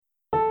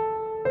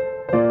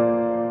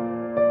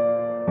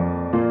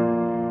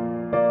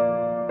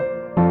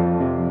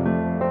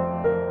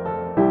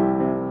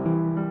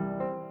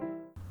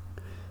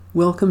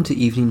Welcome to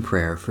evening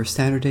prayer for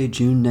Saturday,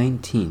 June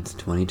 19th,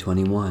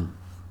 2021.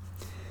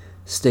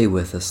 Stay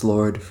with us,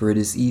 Lord, for it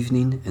is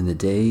evening and the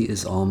day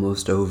is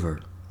almost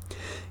over.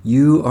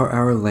 You are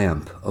our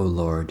lamp, O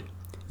Lord.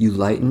 You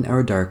lighten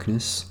our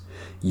darkness.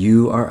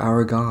 You are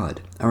our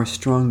God, our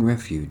strong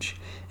refuge,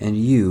 and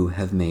you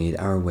have made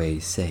our way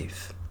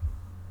safe.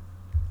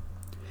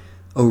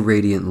 O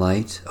radiant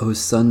light, O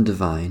Son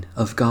divine,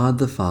 of God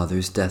the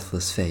Father's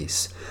deathless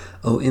face,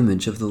 O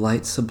image of the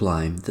light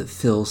sublime that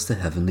fills the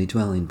heavenly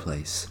dwelling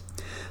place.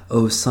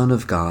 O Son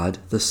of God,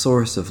 the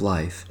source of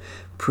life,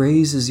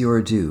 praise is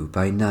your due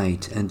by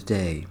night and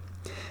day.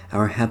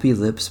 Our happy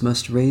lips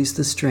must raise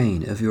the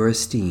strain of your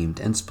esteemed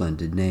and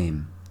splendid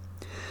name.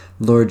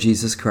 Lord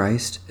Jesus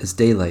Christ, as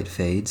daylight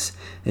fades,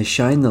 as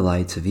shine the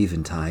lights of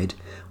eventide,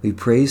 we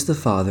praise the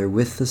Father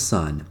with the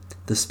Son,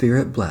 the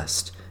Spirit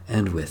blessed,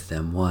 and with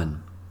them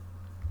one.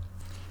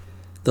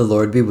 The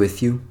Lord be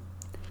with you.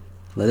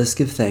 Let us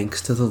give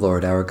thanks to the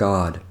Lord our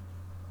God.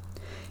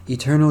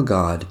 Eternal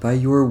God, by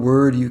your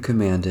word you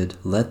commanded,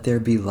 let there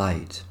be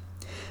light.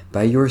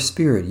 By your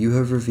Spirit you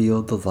have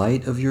revealed the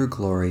light of your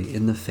glory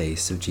in the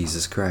face of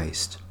Jesus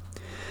Christ.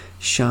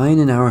 Shine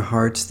in our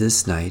hearts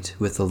this night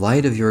with the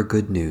light of your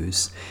good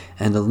news,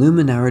 and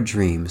illumine our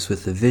dreams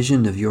with the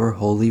vision of your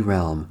holy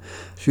realm.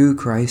 Through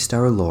Christ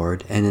our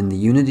Lord, and in the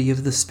unity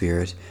of the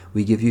Spirit,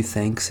 we give you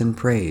thanks and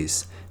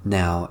praise,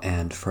 now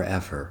and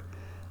forever.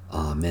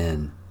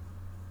 Amen.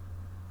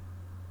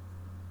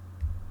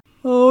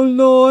 O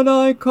Lord,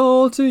 I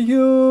call to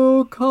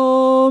you,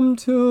 come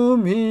to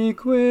me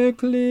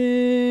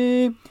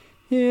quickly.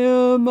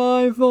 Hear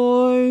my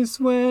voice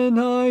when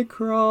I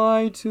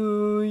cry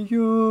to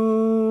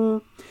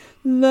you.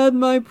 Let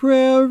my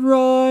prayer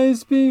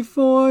rise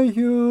before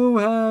you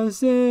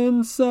as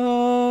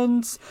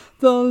incense,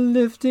 the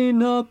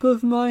lifting up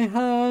of my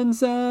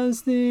hands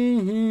as the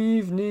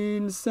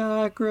evening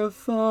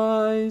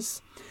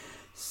sacrifice.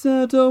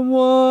 Set a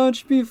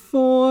watch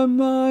before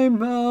my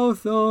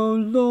mouth, O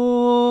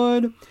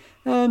Lord,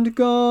 and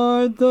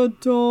guard the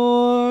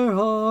door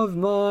of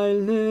my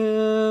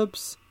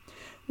lips.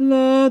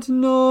 Let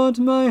not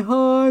my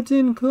heart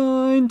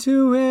incline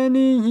to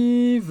any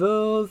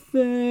evil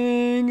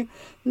thing.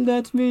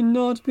 Let me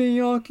not be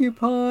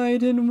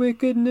occupied in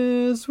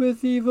wickedness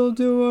with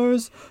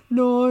evildoers,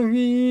 nor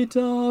eat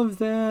of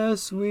their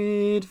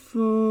sweet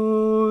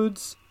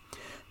foods.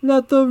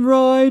 Let the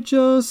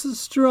righteous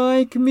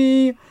strike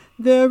me.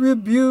 Their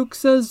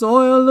rebukes as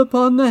oil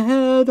upon the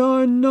head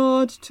are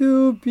not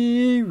to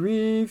be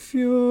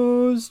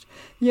refused.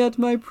 Yet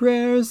my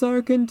prayers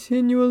are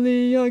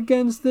continually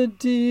against the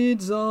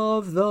deeds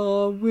of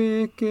the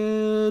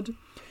wicked.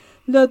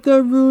 Let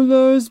the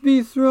rulers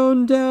be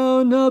thrown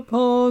down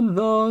upon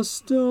the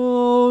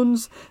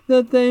stones,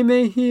 that they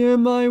may hear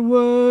my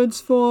words,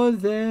 for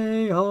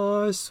they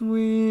are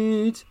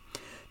sweet.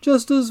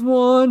 Just as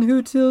one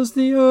who tills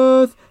the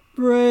earth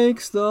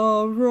breaks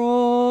the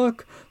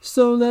rock,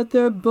 so let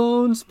their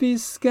bones be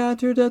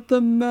scattered at the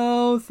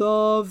mouth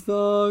of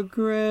the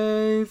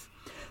grave.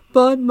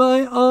 But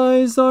my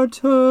eyes are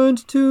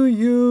turned to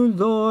you,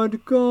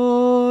 Lord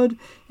God.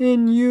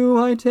 In you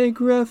I take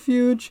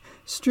refuge.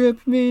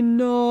 Strip me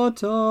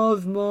not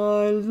of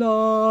my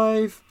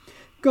life.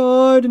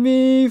 Guard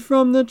me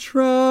from the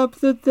trap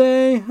that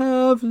they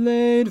have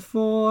laid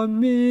for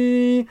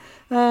me,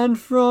 and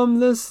from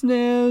the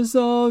snares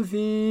of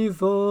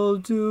evildoers.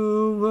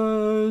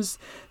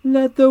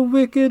 Let the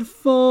wicked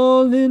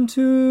fall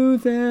into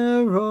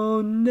their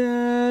own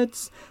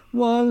nets,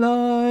 while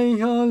I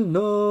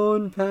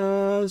alone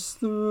pass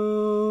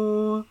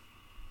through.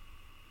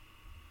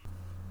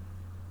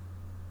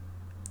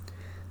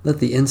 Let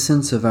the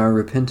incense of our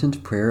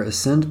repentant prayer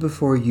ascend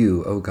before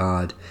you, O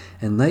God,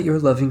 and let your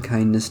loving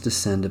kindness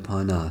descend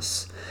upon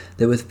us,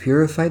 that with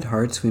purified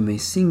hearts we may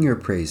sing your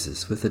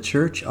praises with the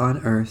church on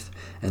earth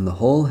and the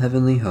whole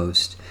heavenly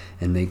host,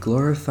 and may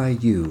glorify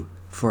you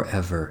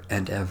forever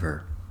and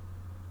ever.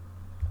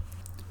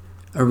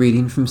 A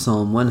reading from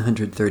Psalm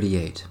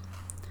 138.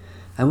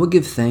 I will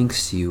give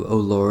thanks to you, O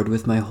Lord,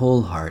 with my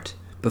whole heart.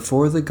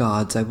 Before the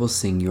gods I will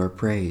sing your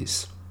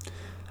praise.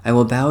 I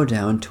will bow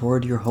down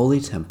toward your holy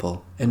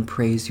temple and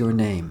praise your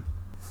name,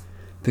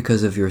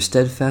 because of your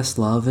steadfast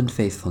love and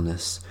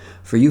faithfulness,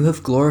 for you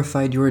have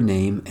glorified your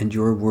name and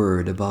your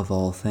word above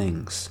all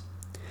things.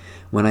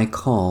 When I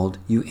called,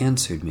 you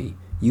answered me.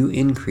 You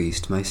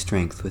increased my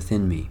strength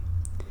within me.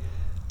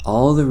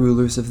 All the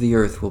rulers of the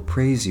earth will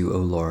praise you, O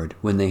Lord,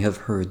 when they have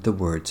heard the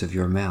words of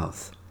your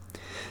mouth.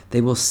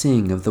 They will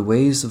sing of the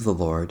ways of the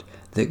Lord,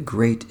 that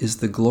great is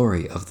the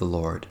glory of the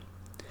Lord.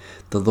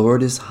 The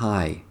Lord is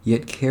high,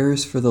 yet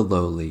cares for the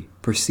lowly,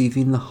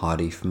 perceiving the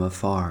haughty from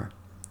afar.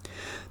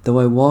 Though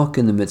I walk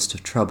in the midst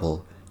of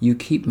trouble, you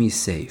keep me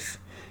safe.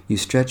 You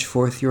stretch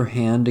forth your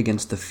hand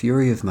against the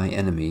fury of my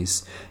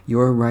enemies.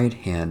 Your right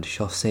hand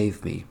shall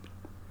save me.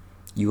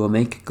 You will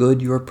make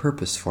good your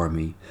purpose for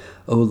me.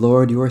 O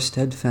Lord, your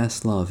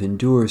steadfast love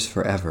endures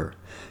forever.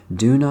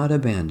 Do not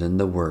abandon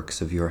the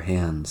works of your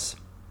hands.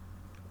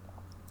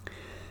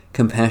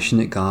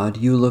 Compassionate God,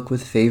 you look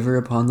with favor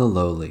upon the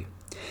lowly.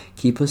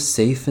 Keep us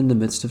safe in the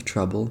midst of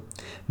trouble.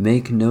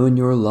 Make known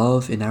your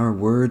love in our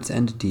words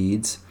and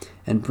deeds,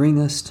 and bring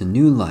us to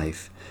new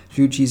life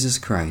through Jesus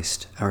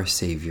Christ, our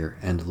Savior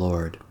and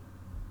Lord.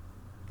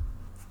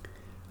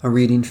 A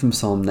reading from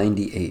Psalm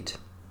 98.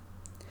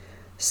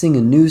 Sing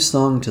a new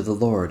song to the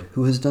Lord,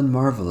 who has done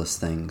marvelous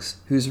things,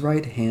 whose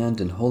right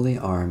hand and holy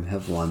arm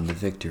have won the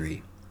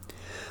victory.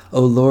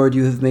 O Lord,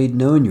 you have made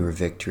known your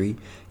victory.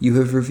 You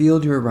have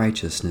revealed your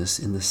righteousness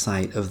in the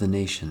sight of the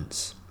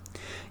nations.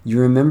 You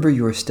remember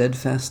your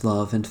steadfast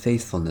love and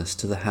faithfulness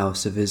to the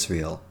house of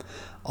Israel.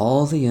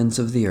 All the ends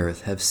of the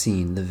earth have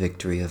seen the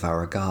victory of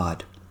our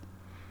God.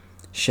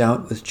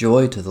 Shout with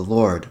joy to the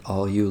Lord,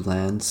 all you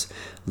lands.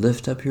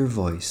 Lift up your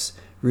voice,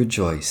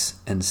 rejoice,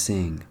 and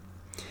sing.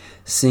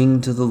 Sing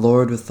to the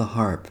Lord with the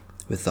harp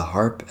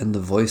and the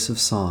voice of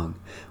song,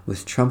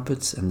 with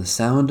trumpets and the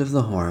sound of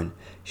the horn.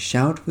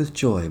 Shout with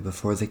joy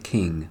before the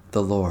King,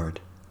 the Lord.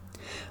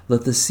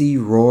 Let the sea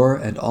roar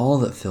and all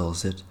that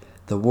fills it,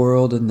 the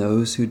world and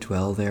those who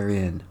dwell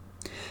therein.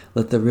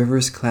 Let the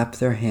rivers clap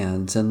their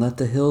hands, and let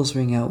the hills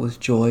ring out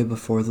with joy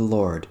before the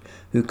Lord,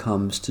 who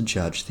comes to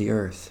judge the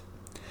earth.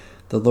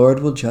 The Lord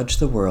will judge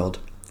the world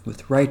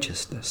with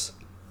righteousness,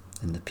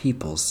 and the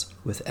peoples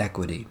with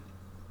equity.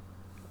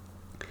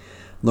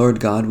 Lord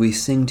God, we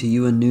sing to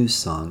you a new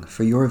song,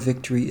 for your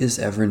victory is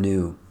ever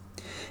new.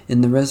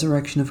 In the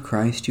resurrection of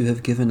Christ you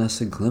have given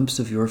us a glimpse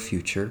of your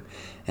future,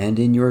 and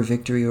in your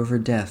victory over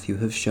death you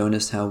have shown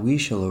us how we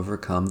shall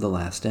overcome the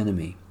last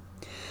enemy.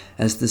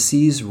 As the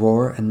seas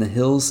roar and the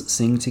hills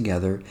sing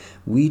together,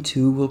 we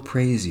too will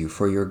praise you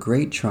for your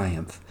great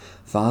triumph,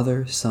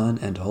 Father, Son,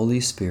 and Holy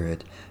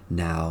Spirit,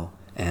 now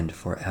and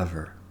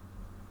forever.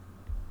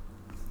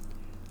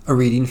 A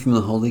reading from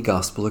the Holy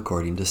Gospel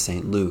according to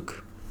St.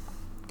 Luke.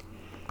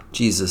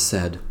 Jesus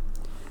said,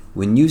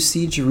 "When you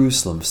see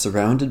Jerusalem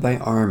surrounded by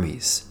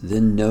armies,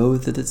 then know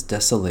that its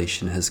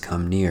desolation has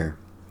come near.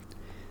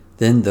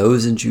 Then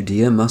those in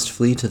Judea must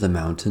flee to the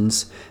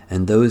mountains,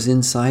 and those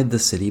inside the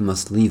city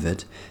must leave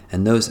it,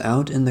 and those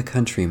out in the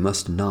country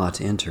must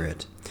not enter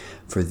it.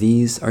 For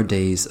these are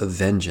days of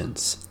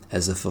vengeance,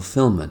 as a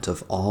fulfillment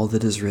of all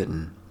that is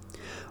written.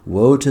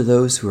 Woe to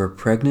those who are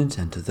pregnant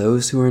and to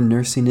those who are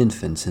nursing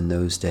infants in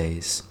those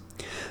days.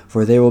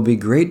 For there will be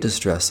great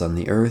distress on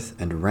the earth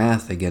and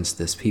wrath against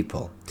this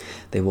people.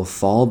 They will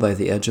fall by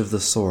the edge of the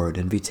sword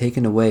and be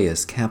taken away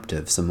as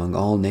captives among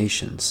all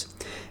nations.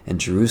 And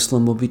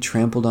Jerusalem will be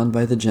trampled on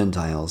by the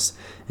Gentiles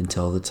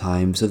until the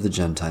times of the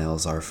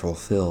Gentiles are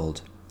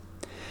fulfilled.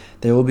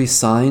 There will be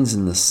signs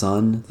in the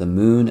sun, the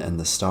moon, and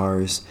the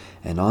stars,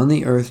 and on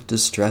the earth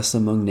distress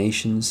among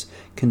nations,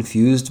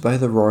 confused by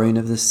the roaring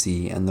of the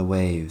sea and the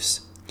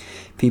waves.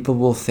 People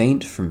will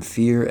faint from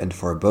fear and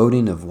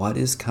foreboding of what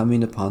is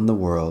coming upon the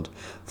world,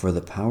 for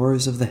the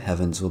powers of the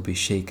heavens will be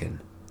shaken.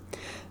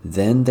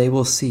 Then they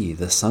will see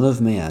the Son of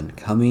Man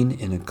coming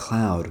in a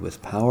cloud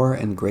with power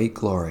and great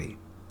glory.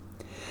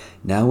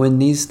 Now when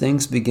these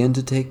things begin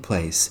to take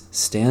place,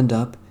 stand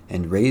up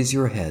and raise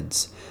your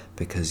heads,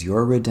 because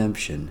your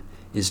redemption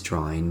is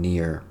drawing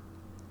near."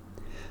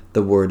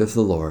 The word of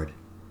the Lord.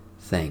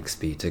 Thanks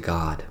be to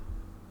God.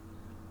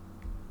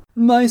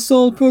 My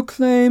soul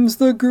proclaims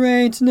the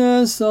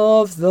greatness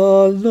of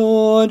the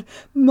Lord.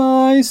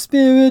 My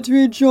spirit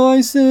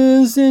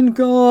rejoices in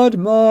God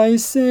my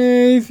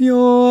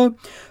Saviour.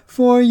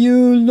 For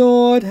you,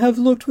 Lord, have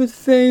looked with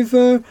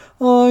favor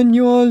on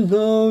your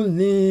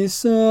lowly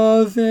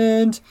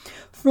servant.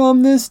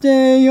 From this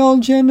day all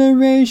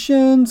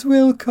generations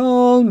will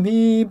call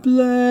me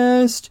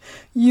blessed.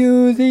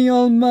 You, the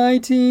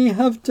Almighty,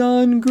 have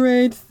done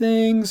great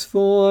things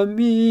for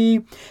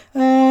me,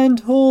 and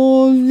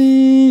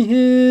holy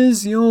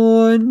is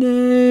your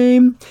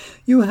name.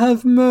 You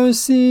have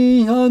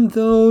mercy on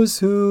those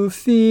who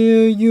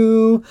fear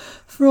you,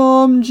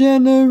 from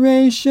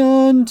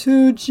generation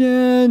to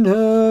generation.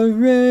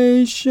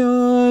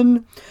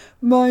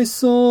 My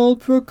soul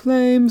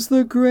proclaims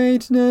the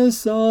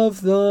greatness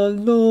of the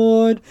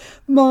Lord.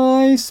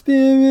 My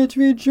spirit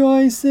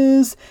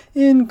rejoices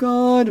in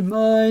God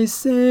my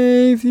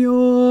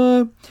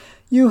Saviour.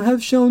 You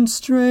have shown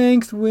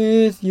strength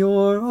with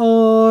your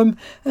arm,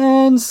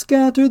 and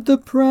scattered the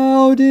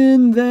proud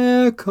in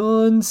their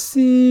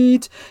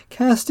conceit,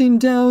 casting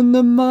down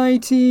the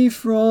mighty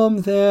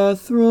from their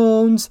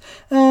thrones,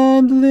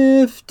 and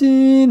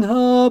lifting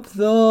up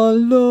the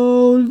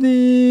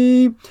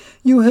lowly.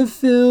 You have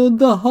filled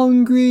the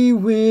hungry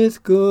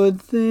with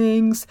good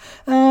things,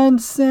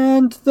 and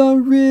sent the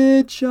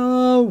rich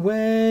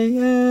away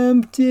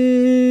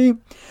empty.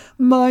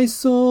 My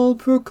soul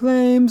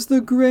proclaims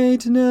the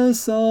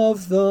greatness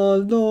of the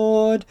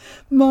Lord.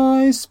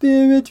 My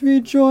spirit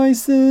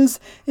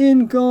rejoices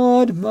in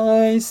God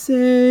my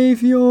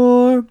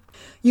Saviour.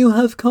 You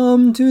have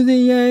come to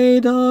the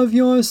aid of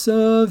your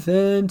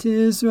servant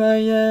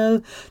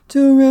Israel,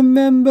 to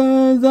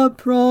remember the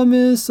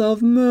promise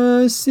of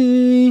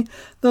mercy,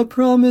 the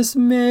promise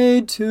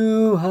made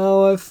to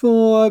our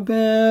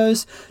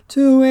forebears,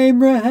 to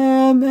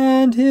Abraham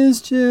and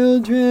his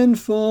children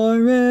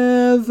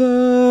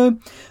forever.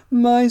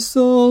 My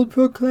soul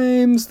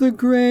proclaims the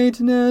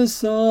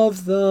greatness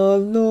of the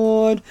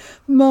Lord.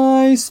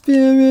 My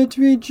spirit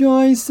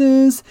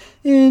rejoices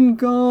in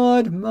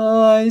God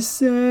my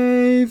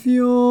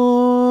Saviour.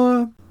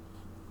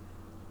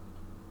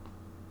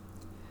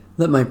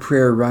 Let my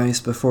prayer rise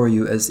before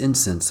you as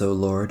incense, O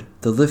Lord,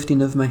 the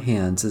lifting of my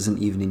hands as an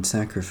evening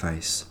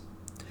sacrifice.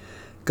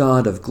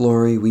 God of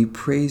glory, we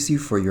praise you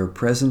for your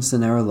presence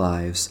in our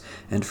lives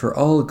and for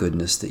all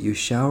goodness that you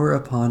shower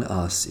upon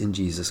us in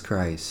Jesus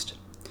Christ.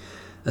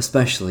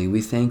 Especially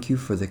we thank you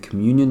for the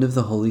communion of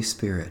the Holy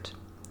Spirit,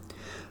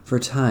 for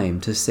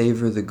time to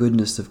savor the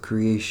goodness of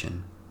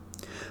creation,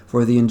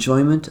 for the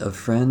enjoyment of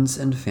friends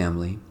and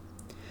family,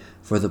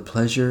 for the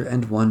pleasure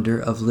and wonder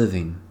of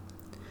living,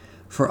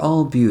 for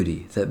all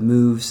beauty that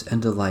moves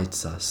and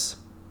delights us.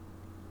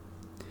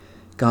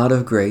 God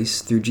of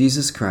grace, through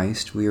Jesus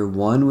Christ, we are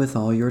one with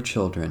all your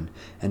children,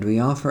 and we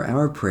offer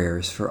our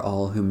prayers for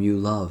all whom you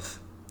love.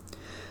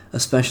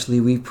 Especially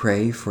we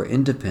pray for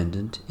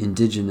independent,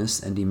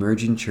 indigenous, and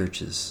emerging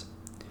churches,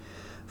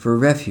 for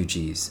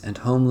refugees and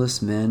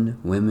homeless men,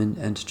 women,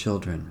 and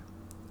children,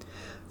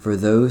 for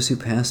those who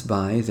pass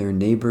by their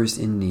neighbors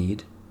in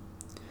need,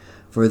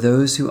 for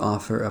those who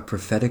offer a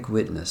prophetic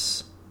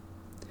witness,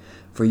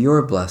 for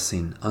your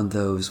blessing on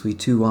those we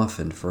too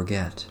often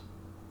forget.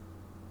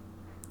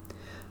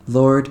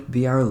 Lord,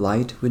 be our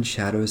light when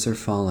shadows are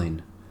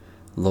falling.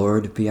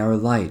 Lord, be our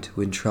light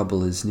when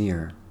trouble is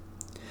near.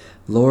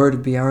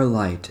 Lord, be our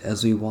light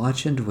as we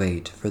watch and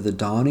wait for the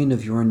dawning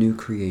of your new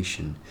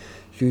creation,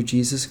 through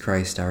Jesus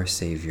Christ our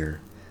Savior.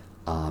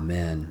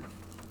 Amen.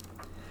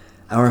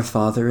 Our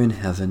Father in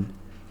heaven,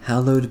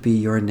 hallowed be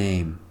your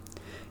name.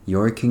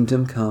 Your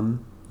kingdom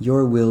come,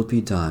 your will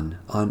be done,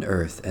 on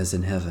earth as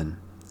in heaven.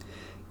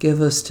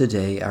 Give us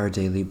today our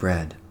daily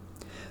bread.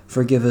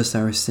 Forgive us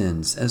our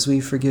sins, as we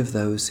forgive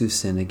those who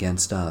sin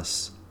against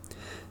us.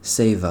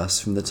 Save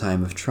us from the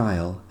time of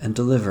trial, and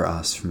deliver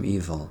us from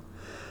evil.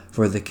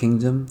 For the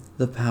kingdom,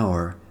 the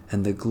power,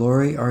 and the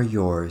glory are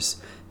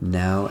yours,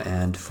 now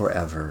and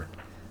forever.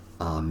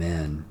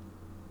 Amen.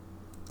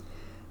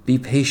 Be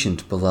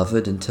patient,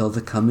 beloved, until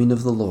the coming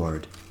of the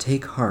Lord.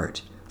 Take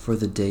heart, for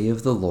the day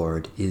of the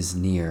Lord is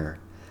near.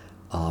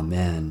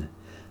 Amen.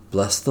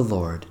 Bless the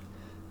Lord.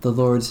 The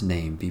Lord's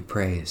name be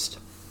praised.